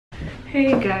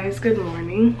Hey guys, good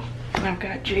morning. I've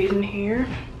got Jaden here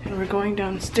and we're going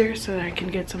downstairs so that I can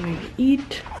get something to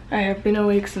eat. I have been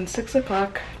awake since 6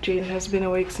 o'clock. Jaden has been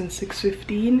awake since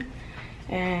 6:15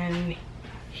 and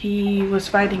he was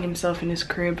fighting himself in his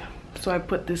crib. So I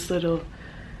put this little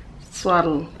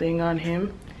swaddle thing on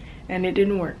him and it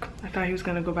didn't work. I thought he was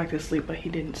gonna go back to sleep, but he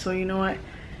didn't. So you know what?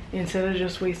 Instead of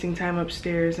just wasting time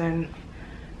upstairs and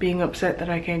being upset that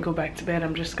I can't go back to bed,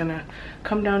 I'm just gonna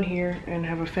come down here and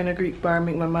have a fenugreek bar,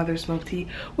 make my mother's milk tea,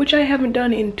 which I haven't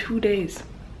done in 2 days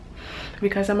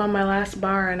because I'm on my last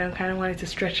bar and I kind of wanted to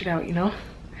stretch it out, you know.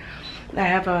 I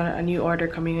have a new order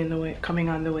coming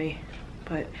on the way,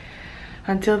 but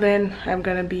until then I'm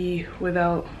gonna be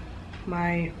without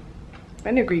my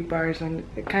fenugreek bars and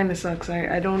it kind of sucks.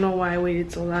 I don't know why I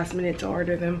waited so last minute to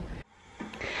order them.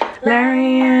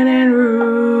 Larianne and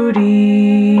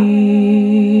Roody.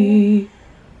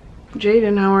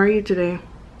 Jaden, how are you today?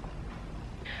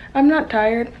 I'm not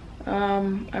tired.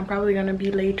 I'm probably gonna be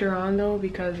later on though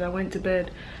because I went to bed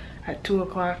at 2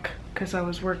 o'clock because I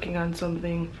was working on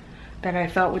something that I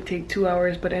thought would take 2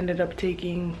 hours but ended up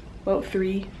taking about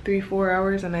 4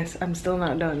 hours and I'm still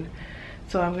not done.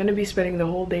 So I'm gonna be spending the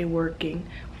whole day working,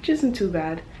 which isn't too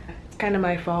bad. It's kind of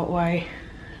my fault why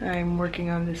I'm working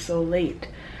on this so late.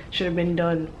 Should have been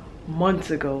done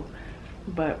months ago,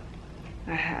 but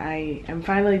I am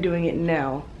finally doing it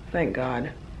now, thank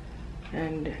God.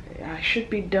 And I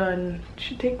should be done. It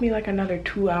should take me like another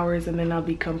 2 hours and then I'll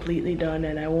be completely done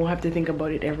and I won't have to think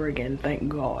about it ever again, thank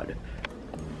God.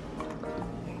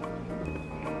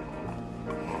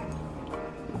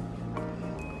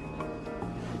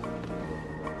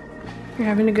 You're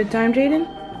having a good time, Jaden?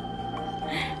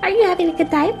 Are you having a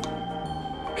good time?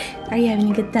 Are you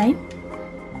having a good time?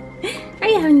 Are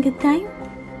you having a good time?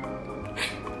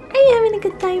 Are you having a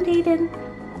good time, Jaden?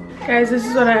 Guys, this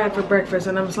is what I had for breakfast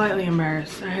and I'm slightly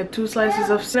embarrassed. I had 2 slices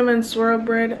of cinnamon swirl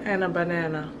bread and a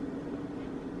banana.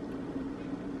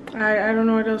 I don't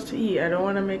know what else to eat. I don't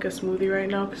want to make a smoothie right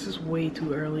now because it's way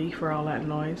too early for all that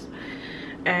noise.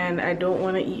 And I don't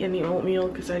want to eat any oatmeal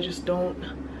because I just don't.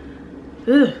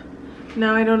 Ugh.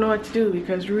 Now I don't know what to do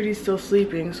because Rudy's still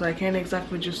sleeping, so I can't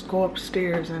exactly just go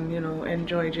upstairs and, you know,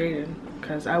 enjoy Jaden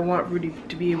because I want Rudy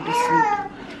to be able to sleep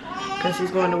because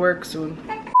he's going to work soon.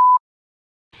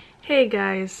 Hey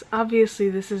guys, obviously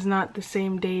this is not the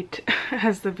same date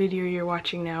as the video you're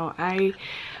watching now. I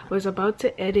was about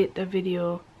to edit the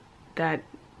video that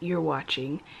you're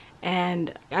watching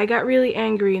and I got really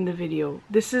angry in the video.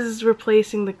 This is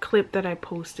replacing the clip that I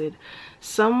posted.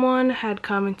 Someone had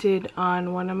commented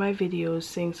on one of my videos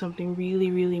saying something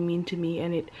really mean to me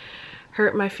and it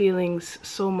hurt my feelings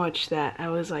so much that I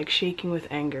was like shaking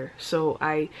with anger. So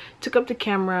I took up the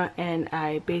camera and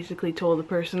I basically told the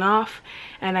person off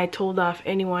and I told off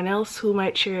anyone else who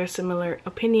might share a similar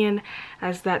opinion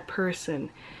as that person.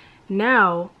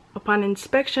 Now, upon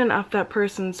inspection of that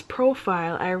person's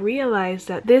profile, I realized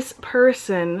that this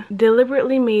person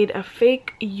deliberately made a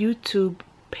fake YouTube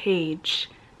page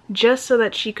just so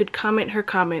that she could comment her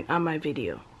comment on my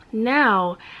video.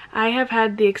 Now, I have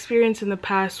had the experience in the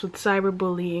past with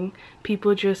cyberbullying.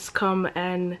 People just come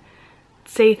and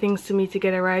say things to me to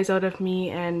get a rise out of me,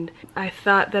 and I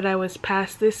thought that I was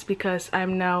past this because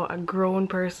I'm now a grown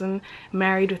person,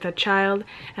 married with a child,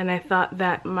 and I thought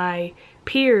that my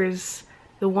peers,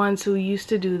 the ones who used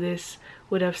to do this,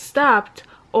 would have stopped,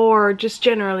 or just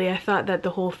generally I thought that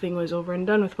the whole thing was over and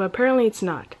done with, but apparently it's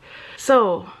not.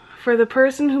 So for the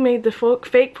person who made the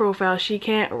fake profile, she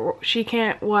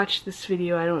can't watch this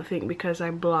video, I don't think, because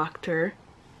I blocked her.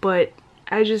 But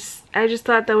I just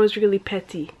thought that was really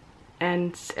petty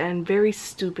and very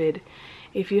stupid.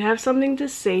 If you have something to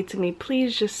say to me,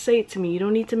 please just say it to me. You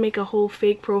don't need to make a whole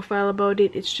fake profile about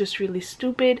it. It's just really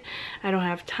stupid. I don't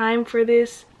have time for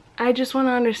this. I just want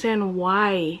to understand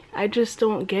why. I just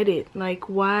don't get it. Like,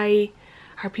 why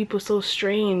are people so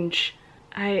strange?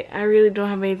 I really don't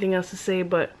have anything else to say,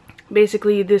 but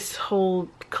basically this whole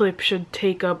clip should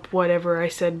take up whatever I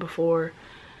said before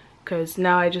because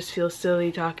now I just feel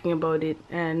silly talking about it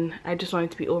and I just want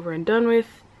it to be over and done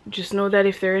with. Just know that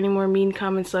if there are any more mean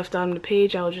comments left on the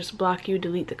page, I'll just block you,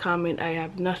 delete the comment. I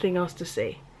have nothing else to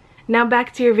say. Now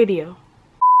back to your video.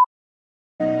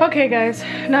 Okay guys,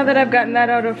 now that I've gotten that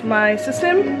out of my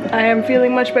system, I am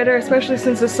feeling much better, especially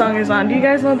since the song is on. Do you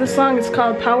guys know this song? It's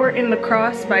called Power in the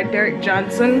Cross by Derek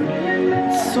Johnson.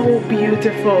 It's so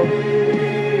beautiful.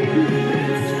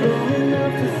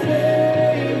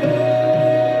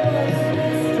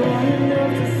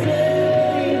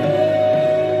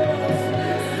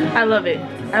 I love it.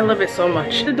 I love it so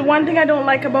much. The one thing I don't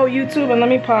like about YouTube, and let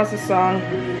me pause the song,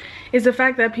 is the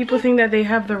fact that people think that they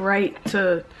have the right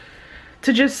to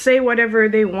to just say whatever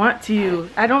they want to you.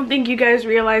 I don't think you guys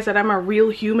realize that I'm a real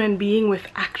human being with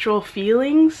actual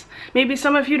feelings. Maybe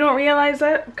some of you don't realize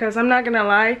that, because I'm not gonna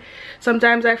lie,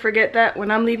 sometimes I forget that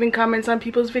when I'm leaving comments on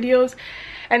people's videos.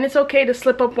 And it's okay to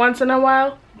slip up once in a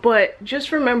while, but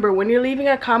just remember, when you're leaving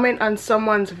a comment on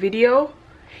someone's video,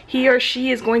 he or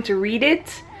she is going to read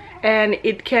it, and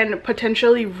it can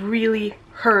potentially really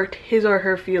hurt his or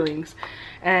her feelings.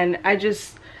 And I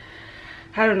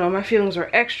don't know, my feelings were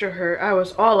extra hurt. I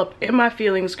was all up in my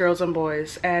feelings, girls and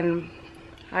boys, and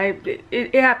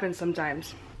it happens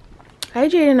sometimes. Hi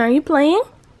Jaden, are you playing?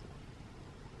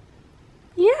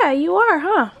 Yeah, you are,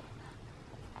 huh?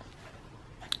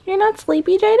 You're not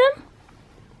sleepy, Jaden?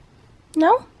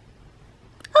 No?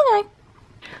 Okay.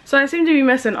 So I seem to be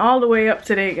messing all the way up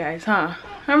today, guys, huh?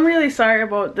 I'm really sorry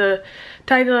about the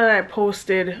title that I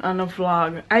posted on the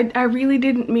vlog. I really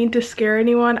didn't mean to scare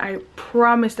anyone. I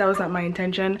promise that was not my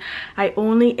intention. I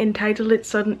only entitled it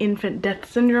Sudden Infant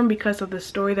Death Syndrome because of the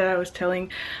story that I was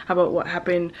telling about what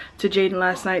happened to Jaden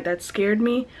last night that scared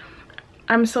me.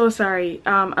 I'm so sorry.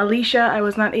 Alicia, I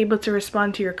was not able to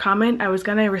respond to your comment. I was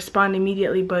gonna respond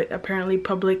immediately, but apparently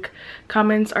public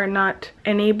comments are not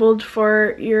enabled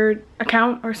for your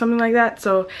account or something like that.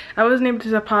 So I wasn't able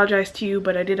to apologize to you,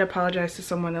 but I did apologize to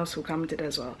someone else who commented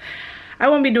as well. I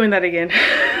won't be doing that again.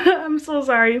 I'm so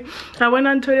sorry. I went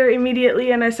on Twitter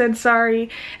immediately and I said sorry,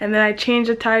 and then I changed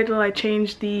the title, I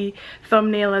changed the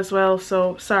thumbnail as well.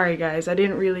 So sorry guys, I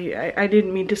didn't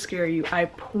mean to scare you, I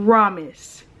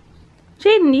promise.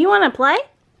 Jaden, do you want to play?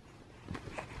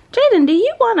 Jaden, do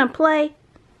you want to play?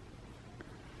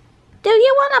 Do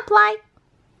you want to play?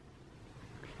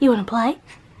 You want to play?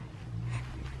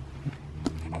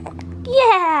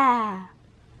 Yeah!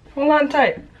 Hold on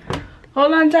tight.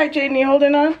 Hold on tight, Jaden. You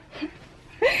holding on?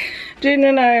 Jaden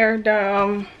and I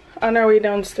are on our way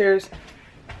downstairs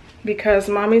because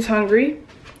mommy's hungry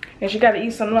and she got to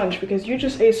eat some lunch, because you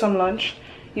just ate some lunch.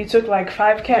 You took like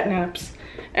 5 cat naps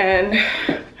and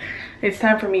it's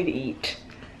time for me to eat.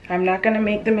 I'm not gonna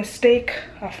make the mistake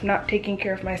of not taking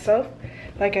care of myself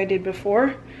like I did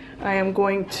before. I am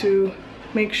going to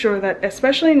make sure that,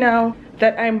 especially now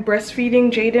that I'm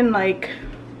breastfeeding Jaden, like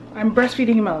I'm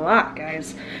breastfeeding him a lot,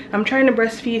 guys. I'm trying to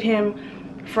breastfeed him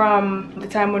from the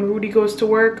time when Roody goes to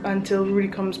work until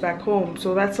Roody comes back home.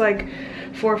 So that's like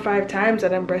 4 or 5 times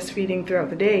that I'm breastfeeding throughout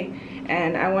the day.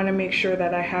 And I wanna make sure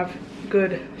that I have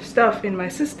good stuff in my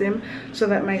system so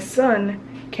that my son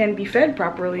can be fed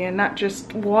properly and not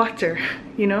just water,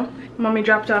 you know? Mommy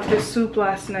dropped off this soup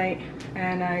last night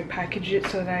and I packaged it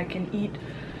so that I can eat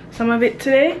some of it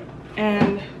today.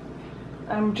 And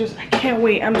I can't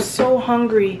wait. I'm so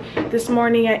hungry. This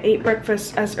morning I ate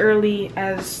breakfast as early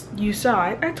as you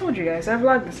saw. I told you guys, I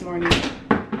vlogged this morning.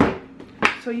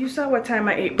 So you saw what time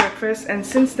I ate breakfast, and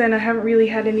since then I haven't really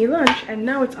had any lunch, and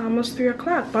now it's almost 3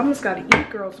 o'clock. Mama's gotta eat,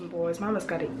 girls and boys. Mama's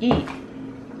gotta eat.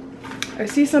 I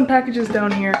see some packages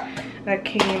down here that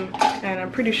came, and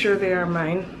I'm pretty sure they are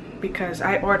mine because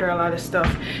I order a lot of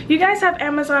stuff. You guys have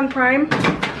Amazon Prime?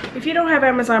 If you don't have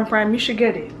Amazon Prime, you should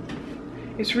get it.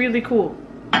 It's really cool.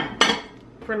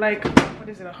 For like, what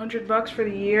is it, $100 for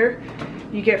the year?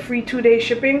 You get free 2-day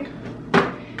shipping.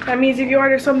 That means if you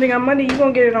order something on Monday, you're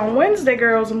gonna get it on Wednesday,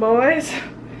 girls and boys.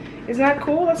 Isn't that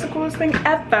cool? That's the coolest thing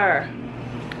ever.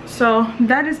 So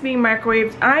that is being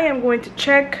microwaved. I am going to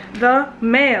check the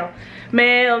mail.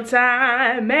 Mail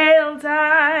time, mail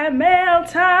time, mail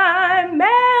time,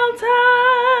 mail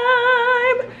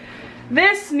time.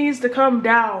 This needs to come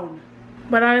down.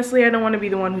 But honestly, I don't want to be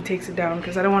the one who takes it down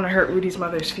because I don't want to hurt Rudy's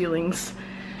mother's feelings.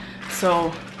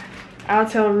 So I'll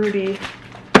tell Roody.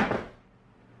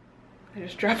 I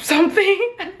just dropped something.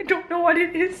 I don't know what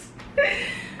it is.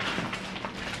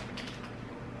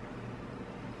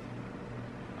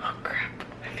 Oh crap,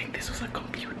 I think this was a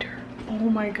computer. Oh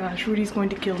my gosh, Rudy's going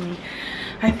to kill me.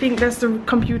 I think that's the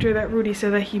computer that Roody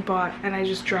said that he bought and I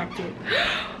just dropped it.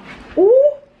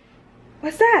 Ooh,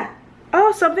 what's that?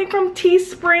 Oh, something from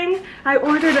Teespring. I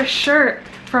ordered a shirt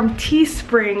from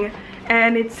Teespring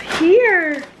and it's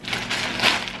here.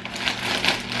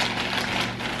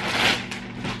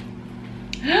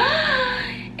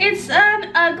 It's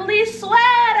an ugly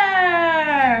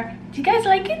sweater. Do you guys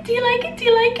like it? Do you like it? Do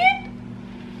you like it?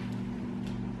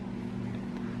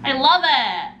 I love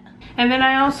it. And then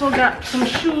I also got some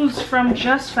shoes from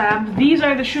Just Fab. These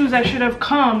are the shoes that should have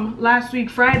come last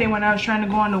week Friday when I was trying to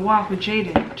go on a walk with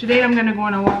Jaden. Today I'm gonna go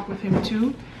on a walk with him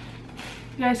too.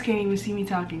 You guys can't even see me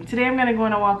talking. Today I'm gonna go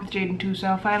on a walk with Jaden too, so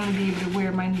I'll finally be able to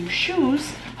wear my new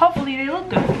shoes. Hopefully they look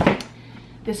good.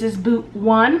 This is boot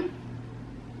 1.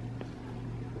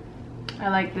 I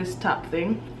like this top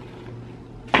thing.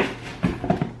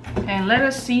 And let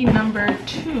us see number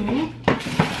 2.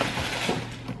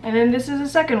 And then this is the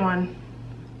second one.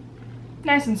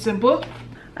 Nice and simple.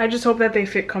 I just hope that they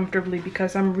fit comfortably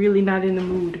because I'm really not in the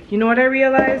mood. You know what I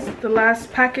realized? The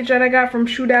last package that I got from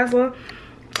Shoe Dazzler,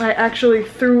 I actually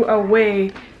threw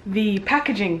away the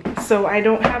packaging. So I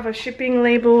don't have a shipping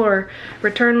label or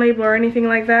return label or anything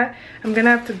like that. I'm gonna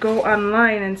have to go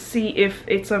online and see if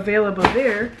it's available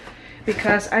there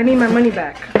because I need my money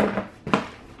back.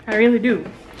 I really do.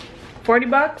 40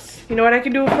 bucks? You know what I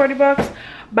can do with 40 bucks?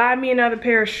 Buy me another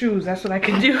pair of shoes. That's what I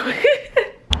can do.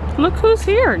 Look who's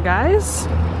here, guys.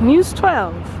 News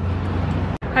 12.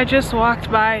 I just walked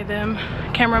by them,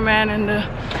 cameraman and the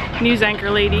news anchor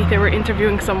lady. They were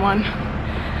interviewing someone.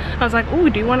 I was like, ooh,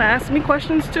 do you want to ask me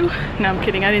questions too? No, I'm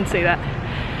kidding. I didn't say that.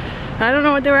 I don't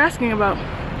know what they were asking about.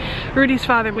 Rudy's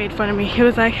father made fun of me. He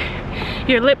was like,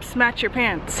 your lips match your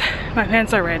pants. My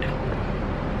pants are red.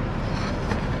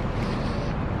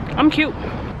 I'm cute.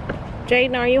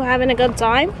 Jaden, are you having a good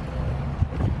time?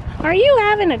 Are you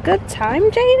having a good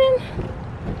time, Jaden?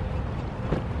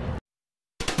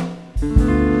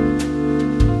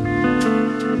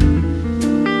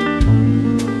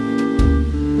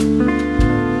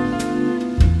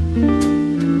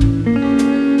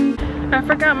 I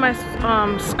forgot my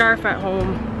scarf at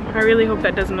home. I really hope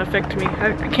that doesn't affect me.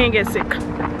 I can't get sick.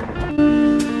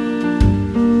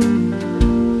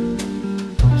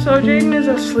 So Jaden is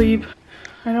asleep.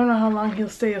 I don't know how long he'll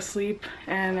stay asleep,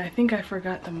 and I think I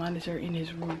forgot the monitor in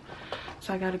his room,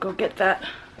 so I gotta go get that.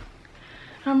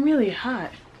 I'm really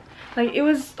hot. Like, it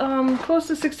was close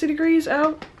to 60 degrees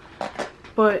out,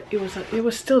 but it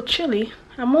was still chilly.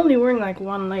 I'm only wearing like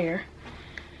one layer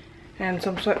and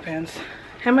some sweatpants,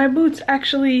 and my boots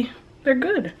actually, they're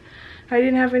good. I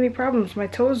didn't have any problems. My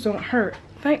toes don't hurt,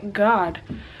 thank God.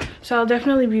 So I'll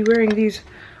definitely be wearing these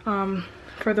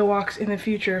for the walks in the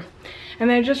future.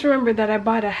 And I just remembered that I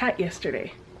bought a hat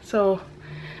yesterday, so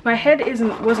my head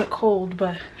wasn't cold,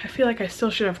 but I feel like I still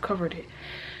should have covered it.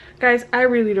 Guys, I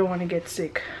really don't want to get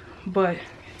sick, but it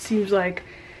seems like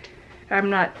I'm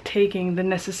not taking the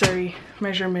necessary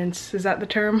measurements, is that the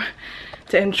term,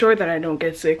 to ensure that I don't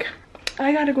get sick.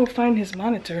 I gotta go find his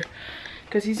monitor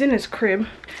because he's in his crib,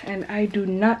 and I do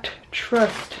not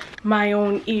trust my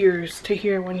own ears to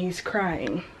hear when he's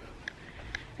crying.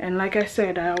 And like I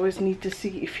said, I always need to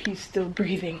see if he's still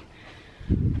breathing.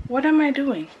 What am I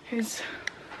doing?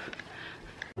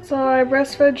 So I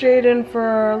breastfed Jaden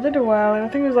for a little while, and I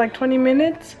think it was like 20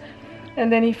 minutes.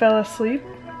 And then he fell asleep.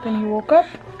 Then he woke up.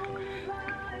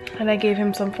 And I gave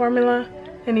him some formula.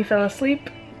 And he fell asleep.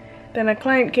 Then a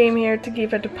client came here to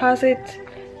give a deposit.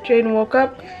 Jaden woke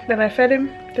up. Then I fed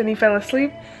him. Then he fell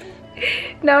asleep.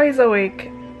 Now he's awake.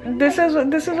 This is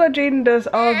what Jaden does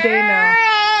all day now.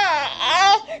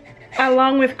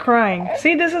 Along with crying.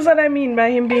 See, this is what I mean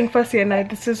by him being fussy at night.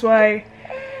 This is why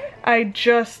I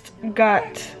just got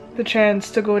the chance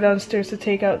to go downstairs to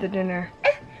take out the dinner.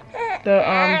 The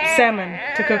salmon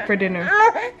to cook for dinner.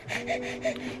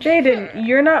 Jaden,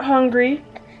 you're not hungry.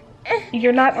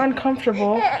 You're not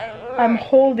uncomfortable. I'm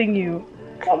holding you.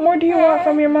 What more do you want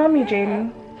from your mommy,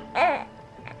 Jaden?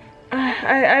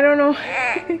 I don't know.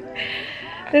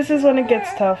 This is when it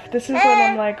gets tough. This is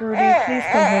when I'm like, Rudy, please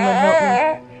come home and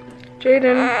help me.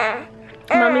 Jaden,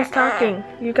 mommy's talking.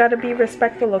 You gotta be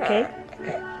respectful, okay?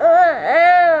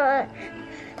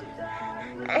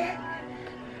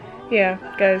 Yeah,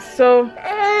 guys, so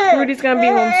Rudy's gonna be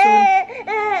home soon.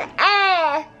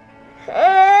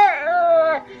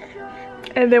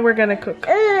 And then we're gonna cook.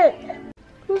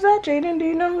 Who's that, Jaden? Do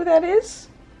you know who that is?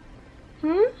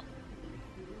 Hmm?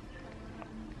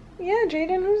 Yeah,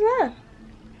 Jaden, who's that?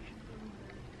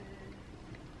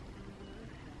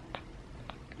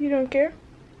 You don't care?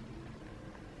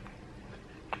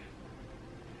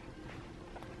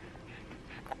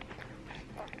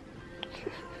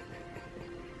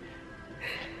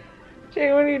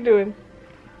 Jay, what are you doing?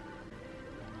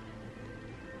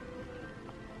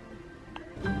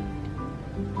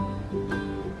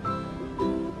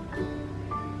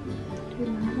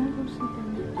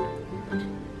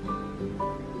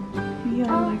 We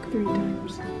yawn like 3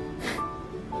 times.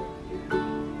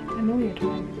 I know you're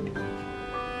tired.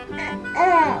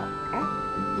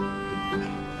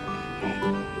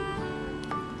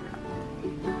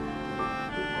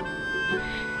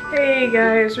 Hey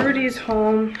guys, Rudy's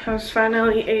home. I was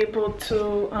finally able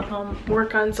to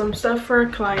work on some stuff for a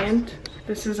client.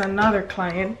 This is another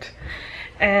client.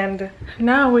 And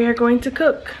now we are going to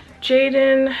cook.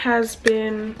 Jaden has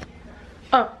been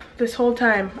up this whole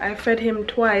time. I fed him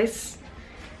twice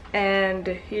and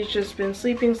he's just been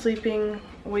sleeping,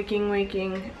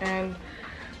 waking, and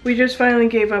we just finally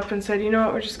gave up and said, you know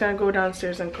what, we're just gonna go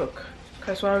downstairs and cook.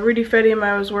 Because while Rudy fed him,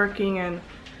 I was working and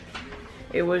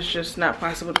it was just not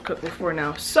possible to cook before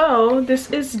now. So this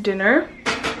is dinner.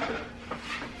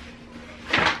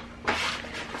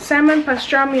 Salmon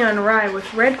pastrami on rye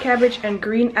with red cabbage and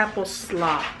green apple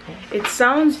slaw. It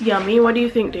sounds yummy. What do you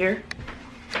think, dear?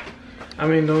 I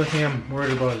mean, the only thing I'm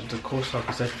worried about is the coleslaw,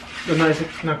 because no,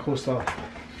 it's not coleslaw,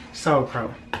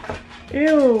 sauerkraut.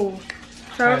 Ew.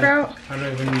 Sauerkraut? I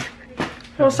don't even need.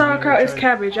 Well, sauerkraut is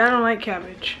cabbage. I don't like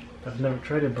cabbage. I've never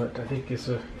tried it, but I think it's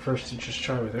a first to just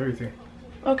try with everything.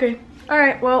 Okay.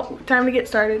 Alright, well, time to get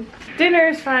started. Dinner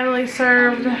is finally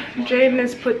served. Jaden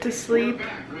is put to sleep.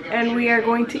 And we are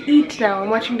going to eat now. I'm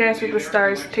watching Dance with the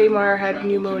Stars. Tamar had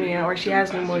pneumonia, or she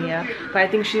has pneumonia. But I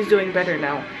think she's doing better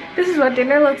now. This is what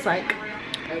dinner looks like.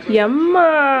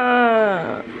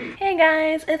 Yumma! Hey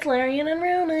guys, it's Larianne and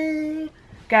Roody.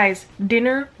 Guys,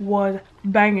 dinner was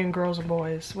banging, girls and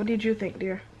boys. What did you think,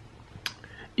 dear?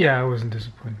 Yeah, I wasn't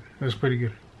disappointed. It was pretty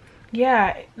good.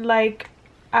 Yeah, like,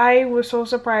 I was so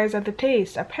surprised at the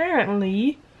taste.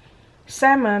 Apparently,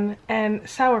 salmon and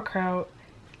sauerkraut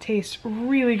taste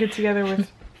really good together with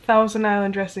Thousand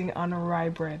Island dressing on rye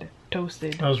bread,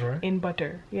 toasted. That was rye? In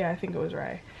butter. Yeah, I think it was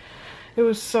rye. It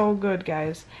was so good,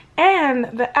 guys.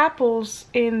 And the apples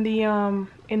in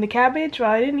the cabbage.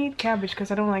 Well, I didn't eat cabbage because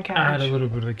I don't like cabbage. I had a little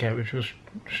bit of the cabbage.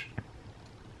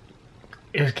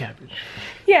 It was cabbage.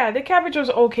 Yeah, the cabbage was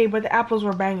okay, but the apples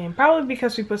were banging. Probably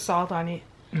because we put salt on it.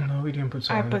 No, we didn't put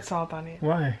salt on it. I put salt on it.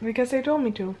 Why? Because they told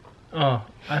me to. Oh,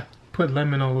 I put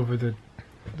lemon all over the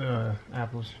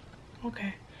apples.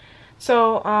 Okay.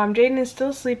 So, Jaden is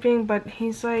still sleeping, but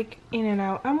he's like in and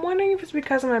out. I'm wondering if it's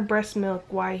because of my breast milk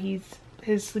why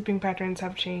his sleeping patterns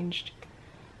have changed.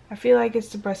 I feel like it's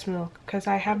the breast milk because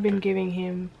I have been giving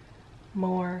him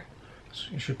more.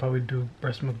 So you should probably do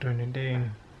breast milk during the day.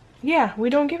 And... Yeah,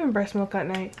 we don't give him breast milk at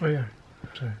night. Oh yeah.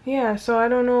 Sorry. Yeah, so I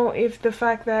don't know if the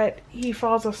fact that he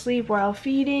falls asleep while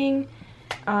feeding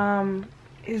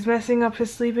is messing up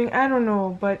his sleeping. I don't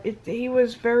know, but he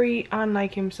was very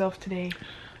unlike himself today.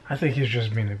 I think he's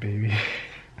just being a baby.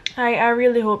 I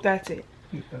really hope that's it.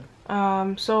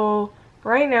 Yeah. So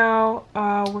right now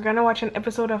we're gonna watch an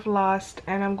episode of Lost,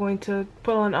 and I'm going to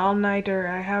pull an all-nighter.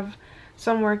 I have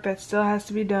some work that still has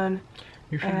to be done.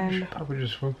 You should probably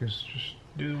just focus. Just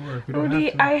do the work. We don't Rudy,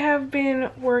 have to. I have been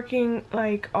working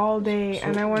like all day,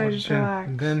 and I want to just relax.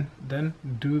 Then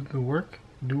do the work.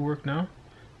 Do work now.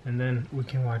 And then we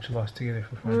can watch Lost together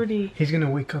for fun. Rudy. He's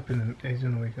gonna wake up and he's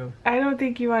gonna wake up. I don't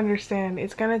think you understand.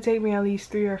 It's gonna take me at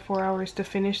least 3 or 4 hours to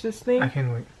finish this thing. I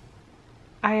can't wait.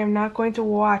 I am not going to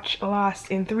watch Lost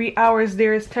in 3 hours.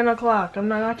 There is 10 o'clock. I'm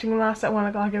not watching Lost at 1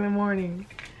 o'clock in the morning.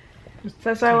 So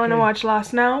that's why I want to watch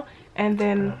Lost now and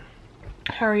then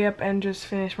hurry up and just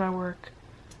finish my work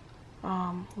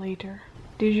later.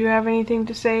 Did you have anything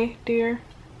to say, dear?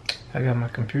 I got my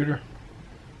computer.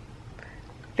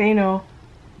 They know.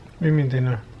 What do you mean they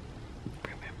know?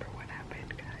 Remember what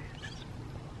happened, guys.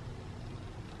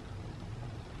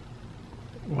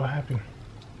 What happened?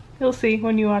 You'll see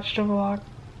when you watch the vlog.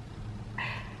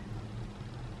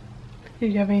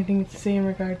 Did you have anything to say in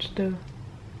regards to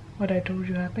what I told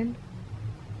you happened?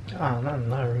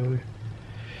 Not really.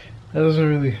 That doesn't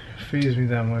really faze me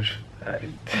that much.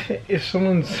 If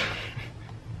someone's...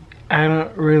 I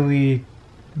don't really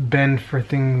bend for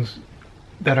things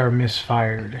that are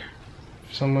misfired.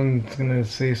 If someone's gonna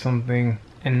say something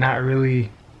and not really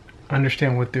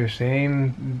understand what they're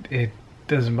saying, it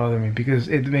doesn't bother me because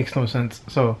it makes no sense.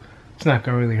 So it's not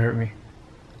gonna really hurt me.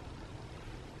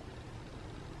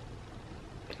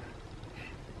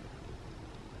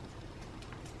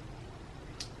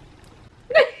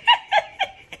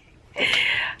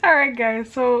 Alright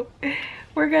guys, so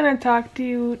we're gonna talk to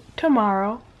you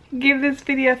tomorrow. Give this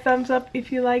video a thumbs up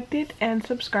if you liked it and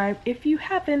subscribe if you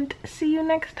haven't. See you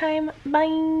next time.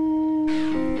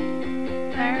 Bye.